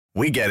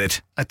We get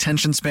it.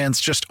 Attention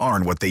spans just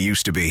aren't what they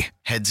used to be.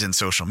 Heads in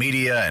social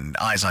media and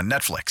eyes on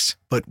Netflix.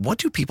 But what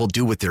do people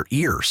do with their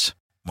ears?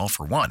 Well,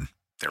 for one,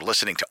 they're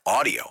listening to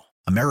audio.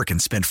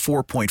 Americans spend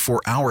 4.4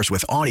 hours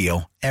with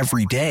audio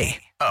every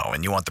day. Oh,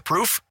 and you want the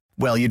proof?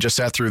 Well, you just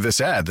sat through this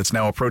ad that's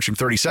now approaching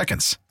 30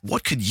 seconds.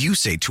 What could you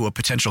say to a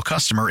potential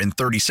customer in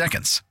 30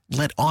 seconds?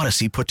 Let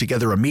Odyssey put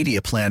together a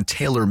media plan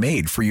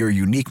tailor-made for your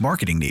unique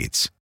marketing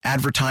needs.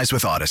 Advertise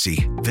with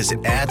Odyssey.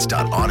 Visit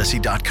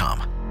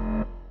ads.odyssey.com.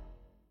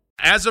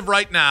 As of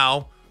right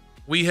now,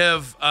 we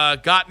have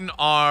gotten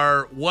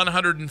our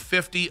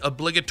 150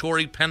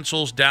 obligatory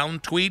pencils down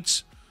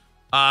tweets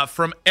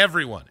from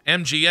everyone.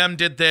 MGM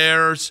did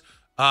theirs.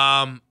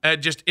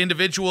 Just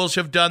individuals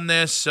have done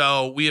this,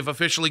 so we have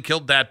officially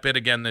killed that bit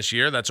again this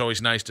year. That's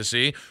always nice to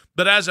see.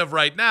 But as of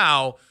right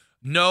now,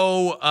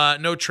 no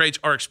trades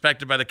are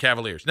expected by the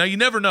Cavaliers. Now, you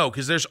never know,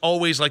 because there's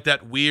always like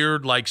that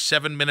weird,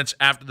 7 minutes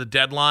after the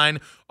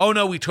deadline, oh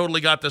no, we totally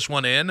got this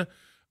one in.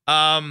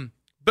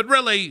 But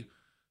really,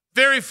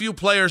 very few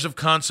players of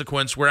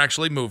consequence were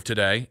actually moved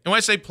today. And when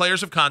I say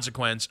players of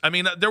consequence, I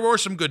mean, there were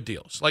some good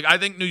deals. I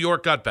think New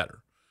York got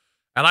better.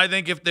 And I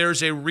think if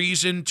there's a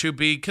reason to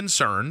be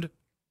concerned,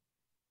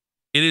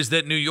 it is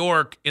that New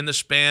York, in the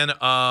span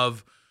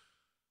of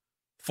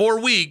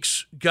 4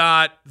 weeks,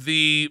 got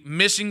the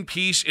missing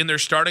piece in their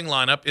starting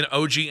lineup in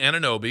OG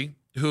Anunoby,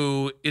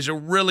 who is a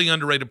really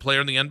underrated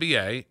player in the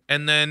NBA.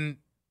 And then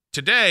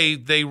today,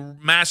 they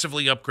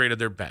massively upgraded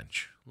their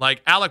bench.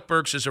 Alec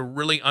Burks is a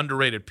really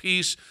underrated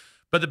piece,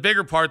 but the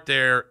bigger part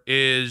there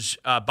is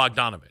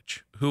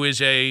Bogdanovich, who is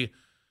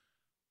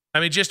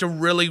just a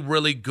really,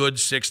 really good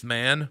sixth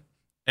man,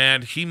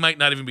 and he might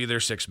not even be their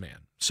sixth man.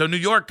 So New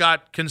York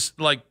got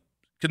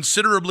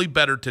considerably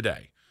better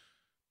today.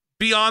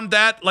 Beyond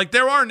that,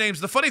 there are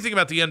names. The funny thing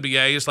about the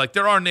NBA is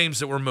there are names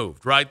that were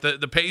moved, right?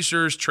 The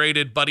Pacers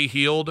traded Buddy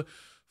Hield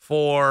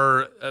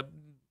for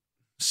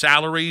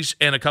salaries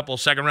and a couple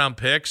of second-round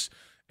picks.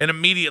 And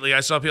immediately I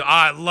saw people,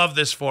 I love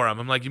this for him.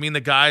 I'm like, you mean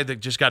the guy that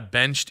just got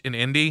benched in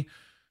Indy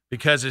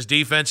because his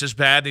defense is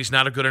bad and he's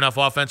not a good enough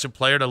offensive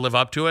player to live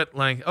up to it?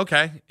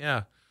 Okay,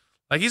 yeah.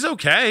 He's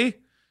okay.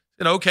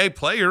 An okay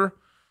player.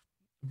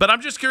 But I'm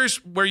just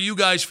curious where you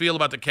guys feel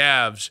about the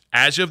Cavs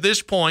as of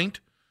this point,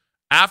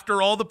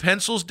 after all the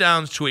pencils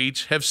down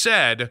tweets have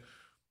said,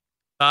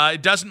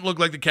 it doesn't look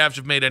like the Cavs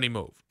have made any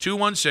move.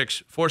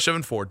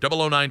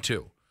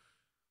 216-474-0092.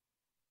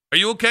 Are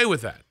you okay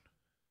with that?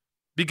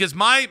 Because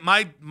my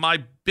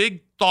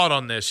big thought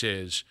on this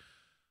is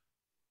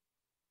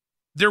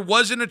there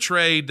wasn't a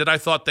trade that I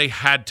thought they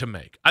had to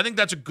make. I think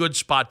that's a good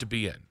spot to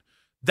be in.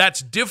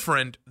 That's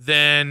different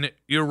than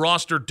your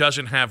roster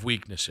doesn't have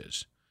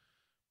weaknesses.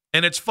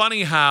 And it's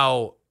funny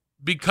how,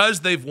 because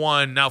they've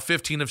won now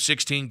 15 of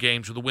 16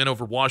 games with a win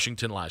over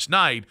Washington last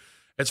night,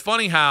 it's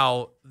funny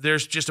how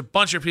there's just a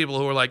bunch of people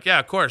who are like, yeah,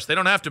 of course, they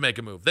don't have to make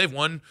a move. They've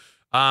won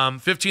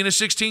 15 of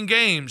 16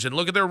 games, and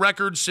look at their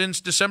record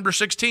since December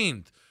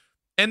 16th.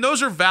 And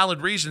those are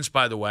valid reasons,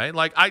 by the way.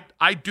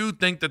 I do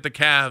think that the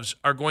Cavs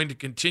are going to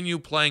continue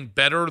playing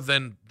better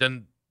than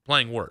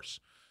playing worse.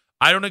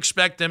 I don't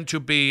expect them to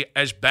be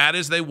as bad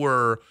as they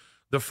were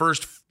the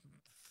first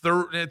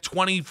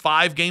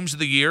 25 games of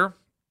the year.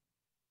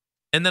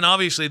 And then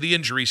obviously the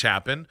injuries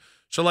happen.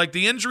 So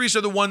the injuries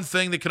are the one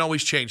thing that can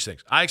always change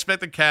things. I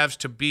expect the Cavs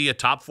to be a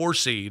top 4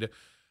 seed,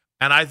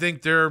 and I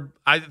think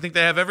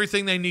they have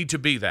everything they need to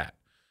be that.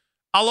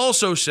 I'll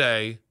also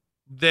say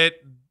that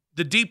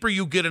the deeper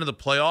you get into the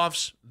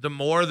playoffs, the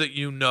more that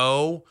you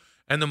know,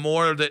 and the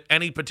more that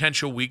any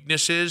potential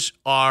weaknesses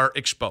are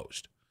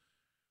exposed.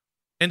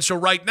 And so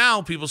right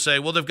now, people say,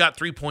 well, they've got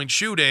three-point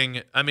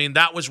shooting. I mean,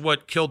 that was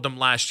what killed them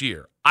last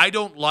year. I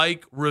don't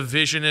like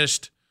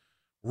revisionist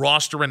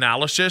roster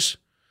analysis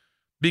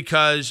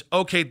because,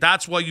 okay,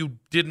 that's why you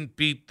didn't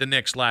beat the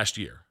Knicks last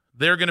year.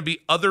 There are going to be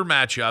other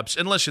matchups.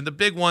 And listen, the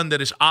big one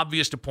that is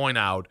obvious to point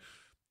out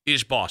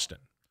is Boston.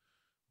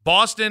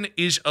 Boston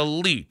is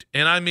elite,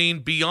 and I mean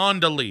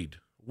beyond elite,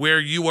 where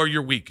you are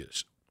your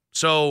weakest.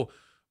 So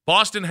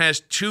Boston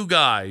has 2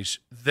 guys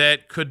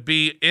that could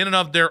be in and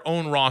of their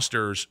own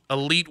rosters,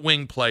 elite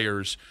wing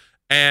players,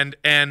 and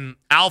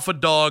alpha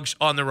dogs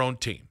on their own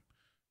team.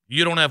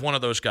 You don't have one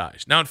of those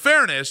guys. Now, in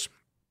fairness,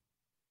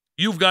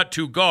 you've got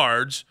 2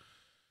 guards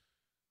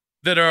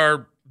that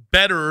are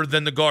better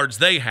than the guards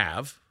they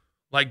have.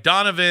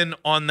 Donovan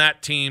on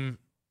that team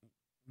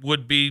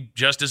would be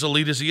just as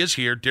elite as he is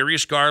here.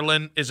 Darius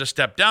Garland is a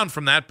step down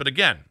from that, but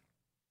again,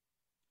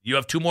 you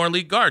have 2 more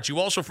elite guards. You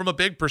also, from a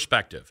big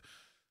perspective,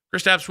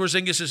 Kristaps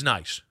Porzingis is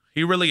nice.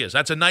 He really is.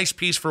 That's a nice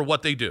piece for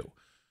what they do.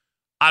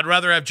 I'd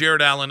rather have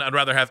Jared Allen. I'd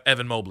rather have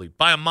Evan Mobley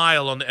by a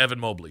mile on the Evan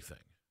Mobley thing.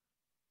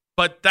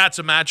 But that's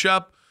a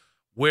matchup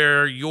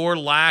where your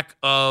lack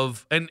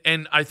of,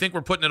 and I think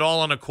we're putting it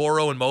all on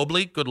Okoro and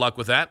Mobley. Good luck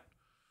with that.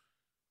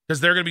 Because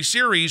there are going to be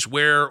series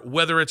where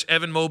whether it's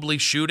Evan Mobley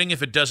shooting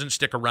if it doesn't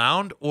stick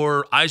around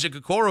or Isaac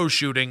Okoro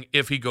shooting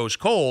if he goes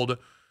cold,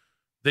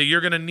 that you're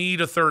going to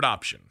need a third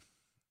option.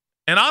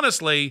 And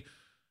honestly,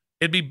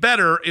 It'd be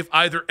better if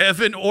either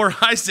Evan or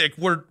Isaac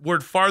were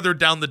farther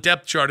down the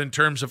depth chart in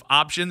terms of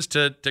options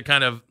to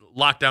kind of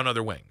lock down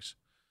other wings.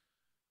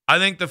 I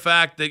think the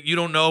fact that you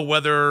don't know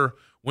whether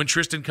when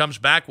Tristan comes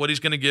back, what he's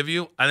going to give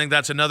you, I think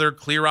that's another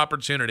clear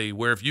opportunity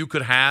where if you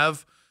could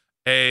have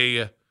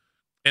an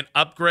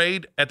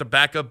upgrade at the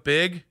backup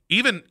big,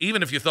 even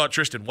if you thought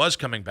Tristan was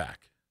coming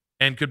back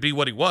and could be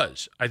what he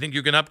was, I think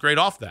you can upgrade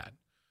off that.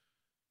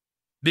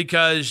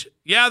 Because,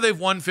 yeah, they've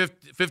won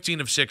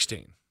 15 of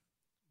 16.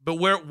 But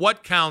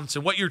what counts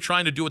and what you're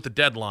trying to do at the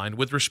deadline,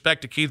 with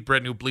respect to Keith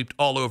Britton, who bleeped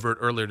all over it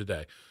earlier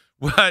today,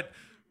 what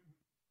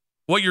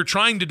you're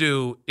trying to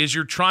do is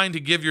you're trying to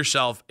give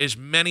yourself as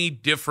many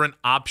different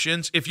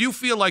options. If you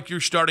feel like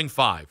your starting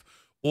 5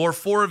 or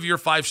 4 of your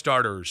 5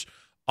 starters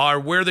are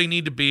where they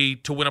need to be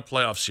to win a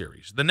playoff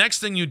series, the next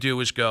thing you do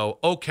is go,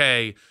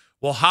 okay,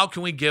 well, how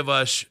can we give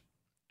our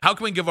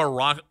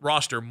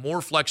roster more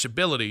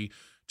flexibility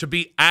to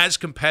be as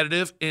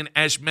competitive in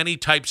as many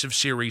types of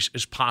series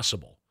as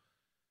possible?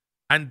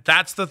 And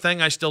that's the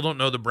thing I still don't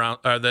know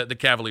the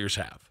Cavaliers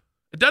have.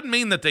 It doesn't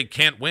mean that they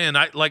can't win.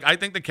 I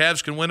think the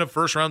Cavs can win a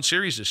first-round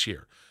series this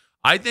year.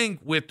 I think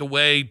with the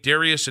way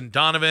Darius and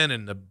Donovan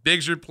and the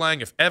bigs are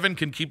playing, if Evan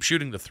can keep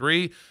shooting the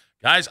 3,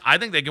 guys, I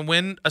think they can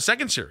win a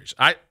second series.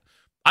 I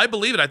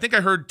believe it. I think I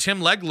heard Tim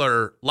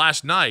Legler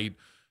last night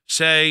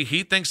say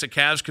he thinks the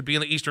Cavs could be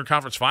in the Eastern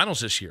Conference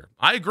Finals this year.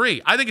 I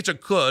agree. I think it's a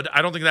could.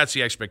 I don't think that's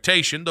the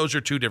expectation. Those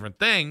are two different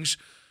things.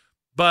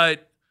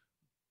 But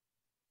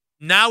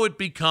now it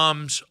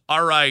becomes,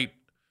 all right,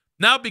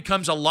 now it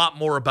becomes a lot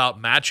more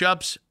about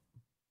matchups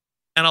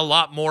and a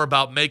lot more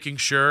about making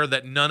sure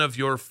that none of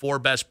your 4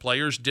 best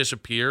players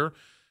disappear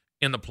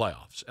in the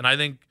playoffs. And I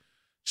think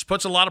this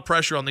puts a lot of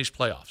pressure on these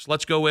playoffs.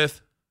 Let's go with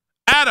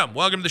Adam.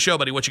 Welcome to the show,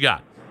 buddy. What you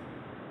got?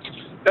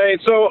 Hey,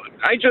 so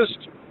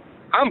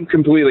I'm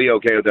completely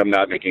okay with them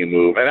not making a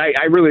move. And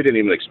I really didn't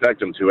even expect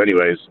them to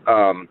anyways.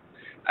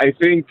 I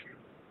think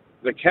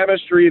the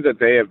chemistry that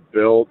they have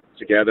built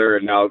together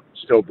and now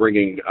still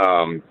bringing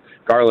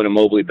Garland and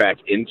Mobley back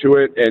into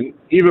it, and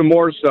even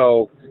more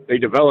so, they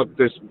developed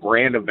this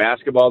brand of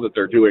basketball that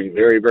they're doing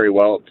very, very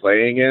well at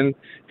playing in,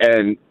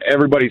 and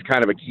everybody's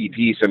kind of a key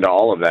piece into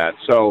all of that.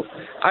 So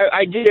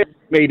I get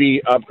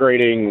maybe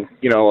upgrading,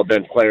 a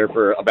bench player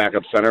for a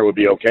backup center would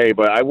be okay,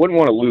 but I wouldn't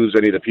want to lose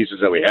any of the pieces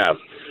that we have.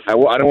 I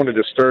don't want to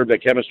disturb the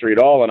chemistry at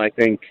all, and I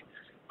think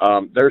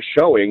they're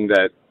showing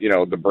that,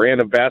 the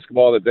brand of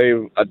basketball that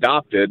they've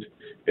adopted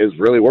is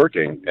really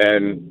working,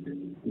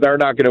 and they're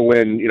not going to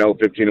win,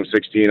 15 of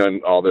 16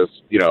 on all this,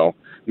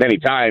 many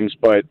times,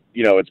 but,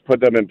 it's put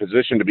them in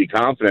position to be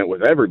confident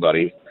with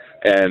everybody,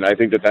 and I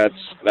think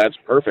that's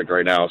perfect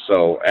right now.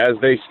 So as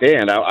they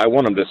stand, I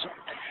want them to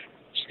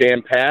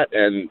stand pat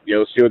and,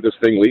 see what this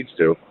thing leads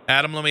to.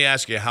 Adam, let me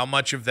ask you, how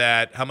much of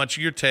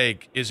your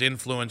take is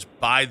influenced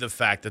by the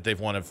fact that they've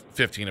won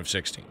 15 of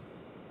 16?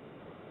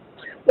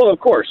 Well, of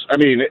course. I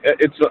mean,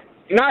 it's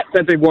not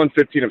that they've won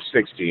 15 of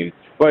 16,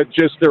 but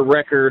just their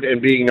record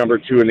and being number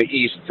 2 in the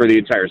East for the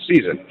entire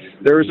season.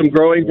 There were some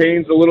growing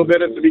pains a little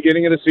bit at the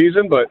beginning of the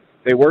season, but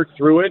they worked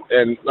through it.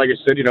 And like I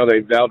said,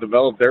 they've now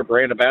developed their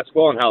brand of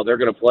basketball and how they're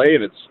going to play,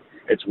 and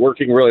it's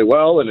working really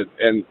well, and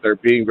they're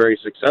being very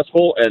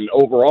successful. And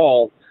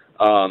overall,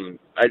 I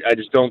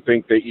just don't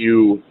think that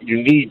you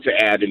need to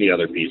add any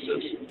other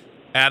pieces.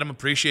 Adam,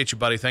 appreciate you,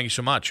 buddy. Thank you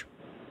so much.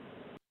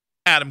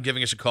 Adam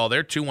giving us a call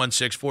there,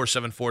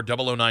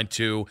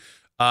 216-474-0092.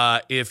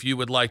 If you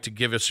would like to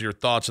give us your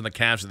thoughts on the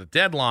Cavs at the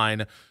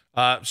deadline.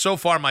 So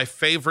far, my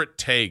favorite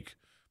take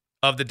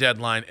of the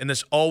deadline, and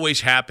this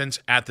always happens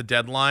at the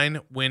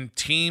deadline, when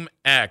Team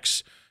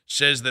X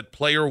says that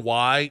player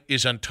Y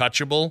is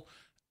untouchable,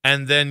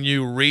 and then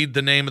you read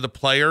the name of the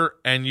player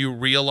and you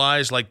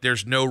realize,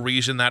 there's no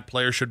reason that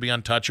player should be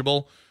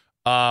untouchable.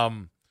 I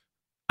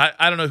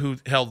don't know who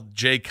the hell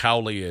Jay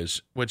Cowley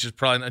is, which is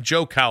probably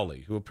Joe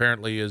Cowley, who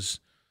apparently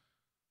is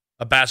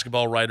a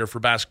basketball writer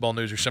for Basketball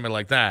News or something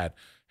like that,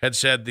 had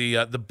said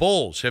the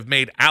Bulls have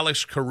made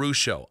Alex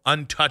Caruso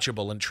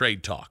untouchable in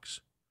trade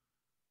talks.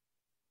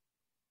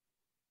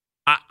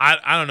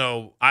 I don't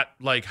know.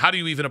 How do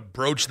you even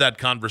approach that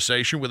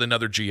conversation with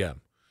another GM?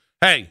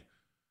 Hey,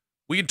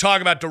 we can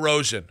talk about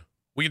DeRozan.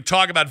 We can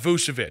talk about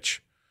Vucevic.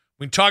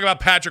 We can talk about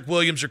Patrick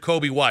Williams or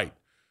Kobe White.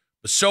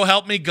 But so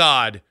help me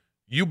God,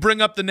 you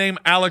bring up the name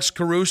Alex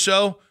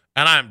Caruso,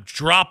 and I'm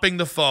dropping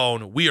the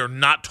phone. We are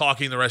not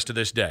talking the rest of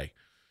this day.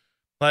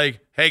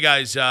 Hey,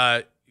 guys,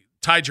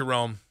 Ty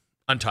Jerome,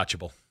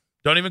 untouchable.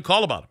 Don't even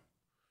call about him.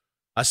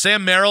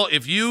 Sam Merrill,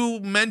 if you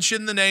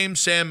mention the name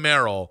Sam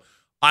Merrill,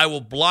 I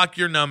will block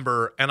your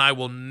number, and I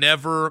will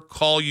never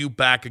call you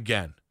back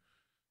again.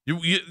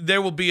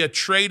 There will be a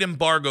trade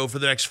embargo for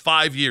the next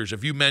 5 years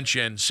if you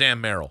mention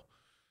Sam Merrill.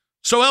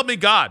 So help me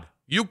God,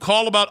 you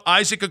call about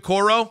Isaac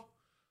Okoro,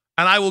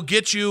 and I will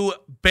get you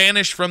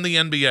banished from the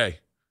NBA.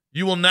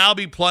 You will now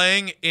be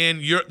playing in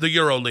the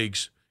Euro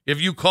Leagues if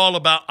you call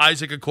about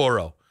Isaac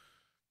Okoro.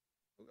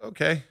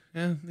 Okay,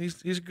 yeah,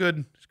 he's a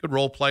good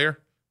role player.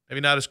 Maybe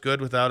not as good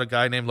without a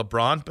guy named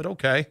LeBron, but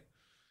okay.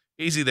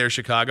 Easy there,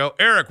 Chicago.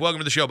 Eric, welcome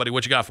to the show, buddy.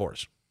 What you got for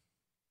us?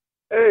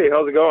 Hey,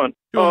 how's it going?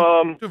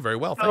 Doing very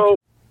well, thank you.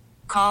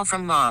 Call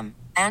from mom.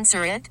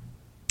 Answer it.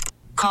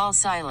 Call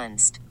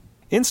silenced.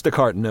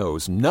 Instacart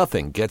knows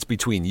nothing gets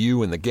between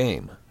you and the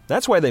game.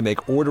 That's why they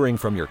make ordering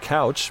from your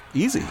couch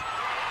easy.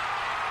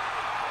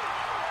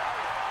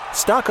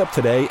 Stock up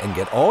today and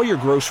get all your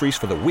groceries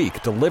for the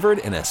week delivered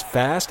in as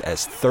fast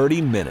as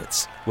 30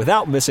 minutes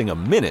without missing a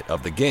minute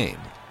of the game.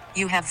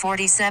 You have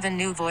 47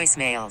 new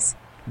voicemails.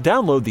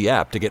 Download the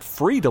app to get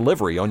free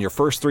delivery on your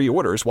first 3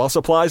 orders while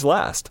supplies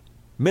last.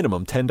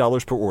 Minimum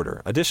 $10 per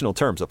order. Additional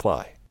terms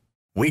apply.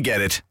 We get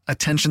it.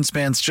 Attention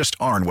spans just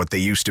aren't what they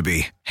used to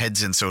be.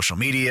 Heads in social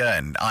media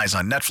and eyes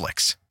on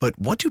Netflix. But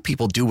what do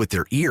people do with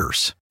their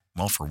ears?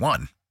 Well, for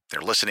one,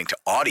 they're listening to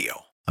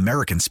audio.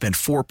 Americans spend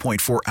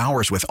 4.4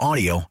 hours with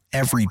audio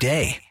every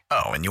day.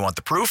 Oh, and you want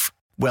the proof?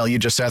 Well, you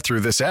just sat through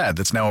this ad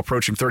that's now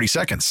approaching 30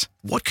 seconds.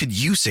 What could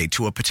you say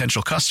to a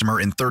potential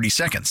customer in 30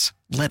 seconds?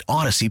 Let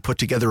Odyssey put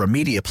together a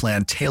media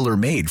plan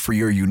tailor-made for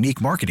your unique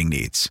marketing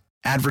needs.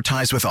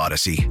 Advertise with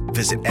Odyssey.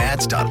 Visit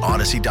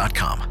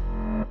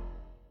ads.odyssey.com.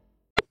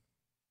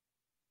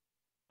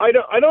 I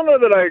don't know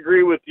that I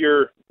agree with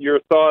your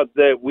thought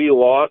that we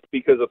lost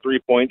because of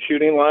 3-point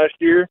shooting last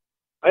year.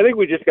 I think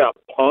we just got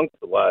punked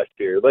last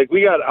year. Like,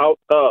 we got out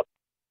tough.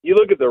 You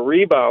look at the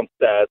rebound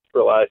stats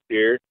for last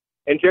year,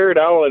 and Jared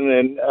Allen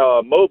and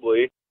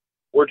Mobley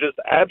were just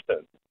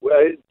absent.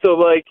 So,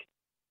 like,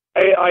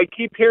 I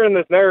keep hearing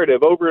this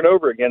narrative over and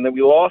over again that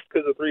we lost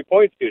because of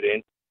 3-point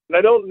shooting, and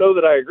I don't know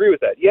that I agree with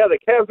that. Yeah, the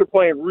Cavs are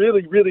playing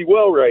really, really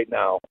well right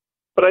now,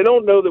 but I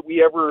don't know that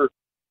we ever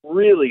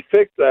really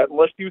fix that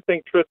unless you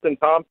think Tristan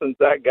Thompson's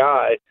that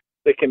guy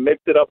that can mix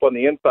it up on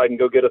the inside and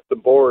go get us some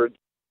boards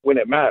when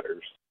it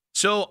matters.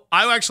 So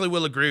I actually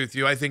will agree with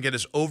you. I think it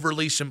is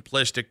overly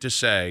simplistic to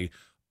say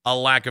a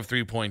lack of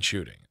 3-point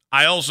shooting.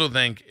 I also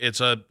think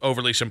it's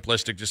overly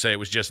simplistic to say it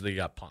was just that he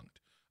got punked.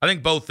 I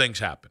think both things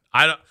happened.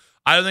 I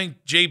don't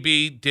think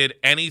JB did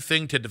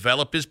anything to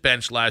develop his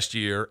bench last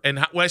year. And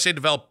when I say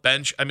develop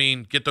bench, I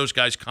mean get those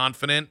guys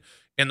confident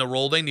in the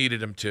role they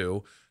needed him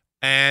to.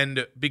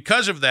 And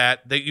because of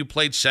that you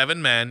played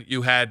 7 men,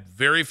 you had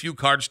very few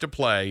cards to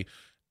play.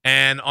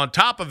 And on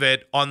top of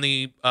it, on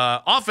the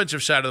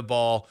offensive side of the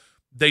ball,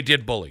 they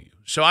did bully you.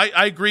 So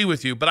I agree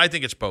with you, but I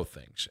think it's both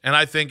things. And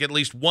I think at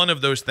least one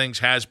of those things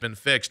has been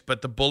fixed.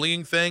 But the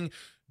bullying thing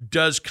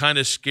does kind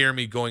of scare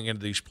me going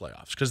into these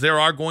playoffs because there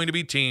are going to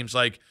be teams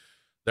that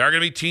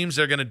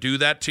are going to do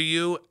that to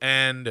you.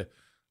 And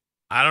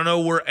I don't know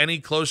we're any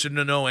closer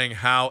to knowing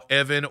how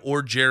Evan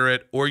or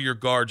Jarrett or your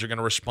guards are going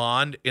to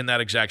respond in that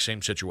exact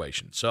same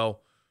situation. So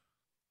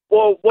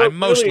I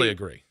mostly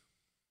agree.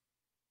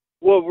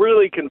 What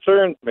really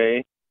concerns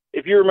me,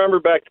 if you remember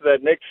back to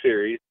that Knicks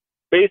series,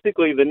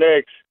 basically the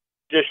Knicks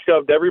just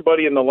shoved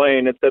everybody in the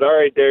lane and said, all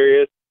right,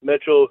 Darius,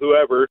 Mitchell,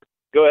 whoever,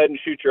 go ahead and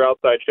shoot your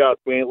outside shots.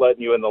 We ain't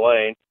letting you in the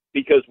lane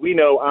because we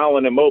know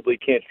Allen and Mobley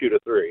can't shoot a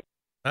 3.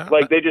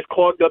 They just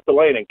clogged up the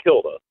lane and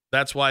killed us.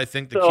 That's why I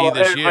think the key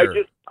this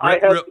year. I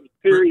have some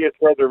serious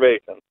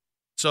reservations.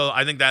 So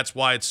I think that's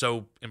why it's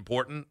so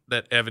important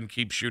that Evan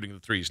keeps shooting the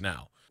threes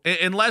now.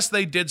 Unless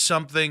they did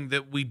something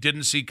that we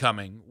didn't see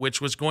coming, which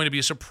was going to be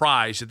a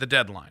surprise at the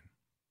deadline.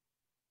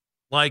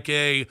 Like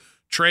a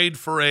trade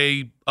for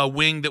a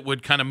wing that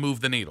would kind of move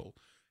the needle.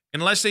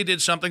 Unless they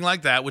did something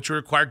like that, which would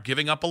require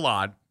giving up a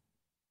lot,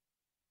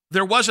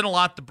 there wasn't a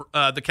lot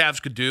the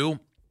Cavs could do,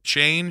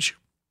 change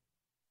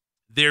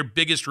their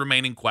biggest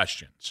remaining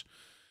questions.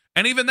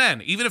 And even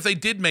then, even if they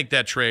did make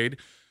that trade,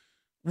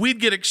 we'd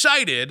get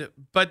excited,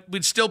 but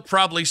we'd still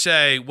probably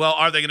say, well,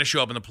 are they going to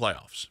show up in the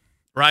playoffs?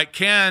 Right?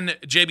 Can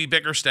JB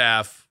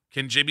Bickerstaff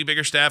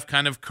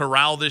kind of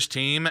corral this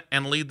team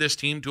and lead this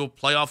team to a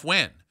playoff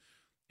win?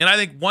 And I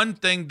think one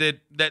thing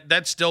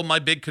that's still my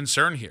big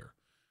concern here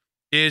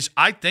is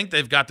I think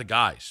they've got the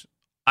guys.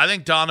 I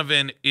think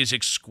Donovan is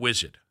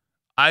exquisite.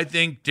 I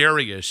think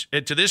Darius,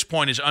 to this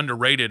point, is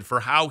underrated for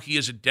how he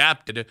has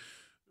adapted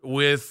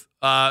with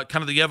kind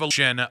of the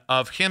evolution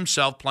of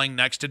himself playing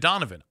next to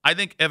Donovan. I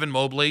think Evan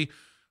Mobley,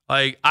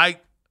 I'm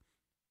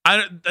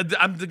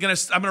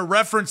gonna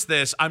reference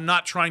this. I'm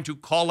not trying to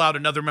call out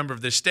another member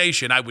of this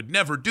station. I would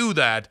never do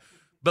that.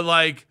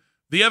 But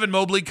the Evan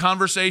Mobley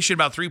conversation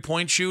about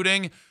 3-point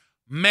shooting,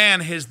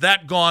 man, has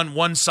that gone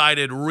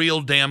one-sided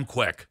real damn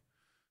quick.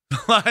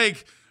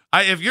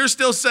 If you're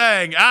still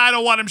saying, I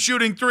don't want him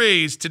shooting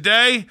threes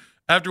today,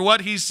 after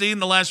what he's seen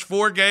the last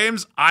 4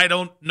 games, I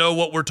don't know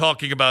what we're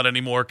talking about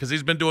anymore because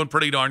he's been doing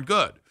pretty darn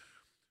good.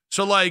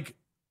 So, I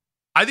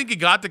think he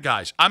got the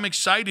guys. I'm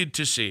excited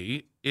to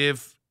see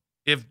if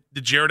the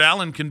Jared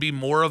Allen can be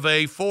more of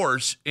a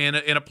force in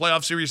a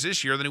playoff series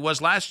this year than he was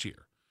last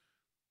year.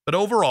 But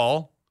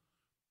overall,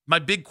 my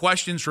big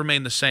questions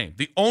remain the same.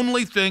 The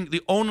only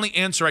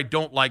answer I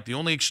don't like, the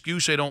only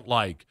excuse I don't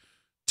like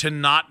to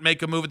not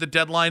make a move at the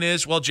deadline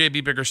is, well,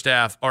 JB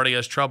Bickerstaff already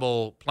has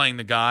trouble playing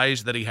the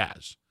guys that he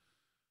has.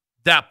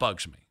 That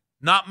bugs me.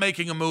 Not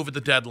making a move at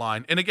the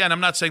deadline. And again, I'm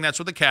not saying that's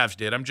what the Cavs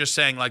did. I'm just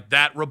saying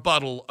that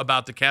rebuttal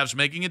about the Cavs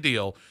making a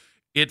deal,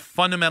 it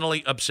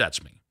fundamentally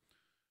upsets me.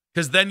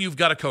 Because then you've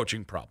got a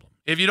coaching problem.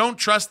 If you don't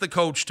trust the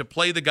coach to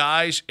play the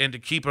guys and to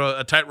keep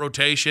a tight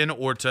rotation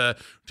or to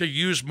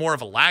use more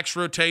of a lax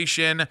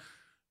rotation,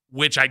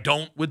 which I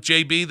don't with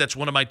JB, that's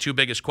one of my two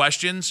biggest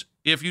questions.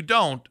 If you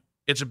don't,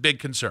 it's a big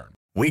concern.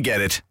 We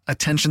get it.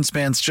 Attention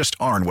spans just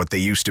aren't what they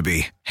used to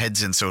be.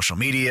 Heads in social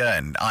media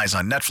and eyes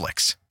on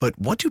Netflix. But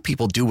what do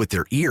people do with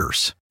their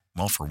ears?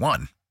 Well, for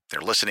one, they're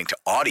listening to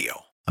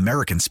audio.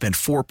 Americans spend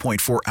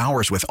 4.4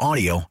 hours with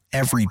audio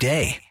every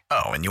day.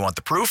 Oh, and you want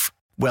the proof?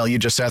 Well, you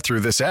just sat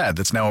through this ad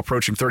that's now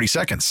approaching 30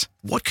 seconds.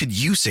 What could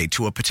you say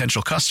to a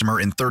potential customer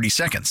in 30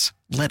 seconds?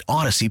 Let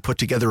Odyssey put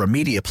together a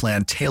media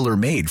plan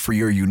tailor-made for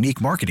your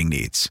unique marketing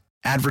needs.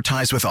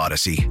 Advertise with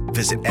Odyssey.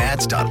 Visit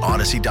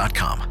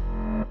ads.odyssey.com.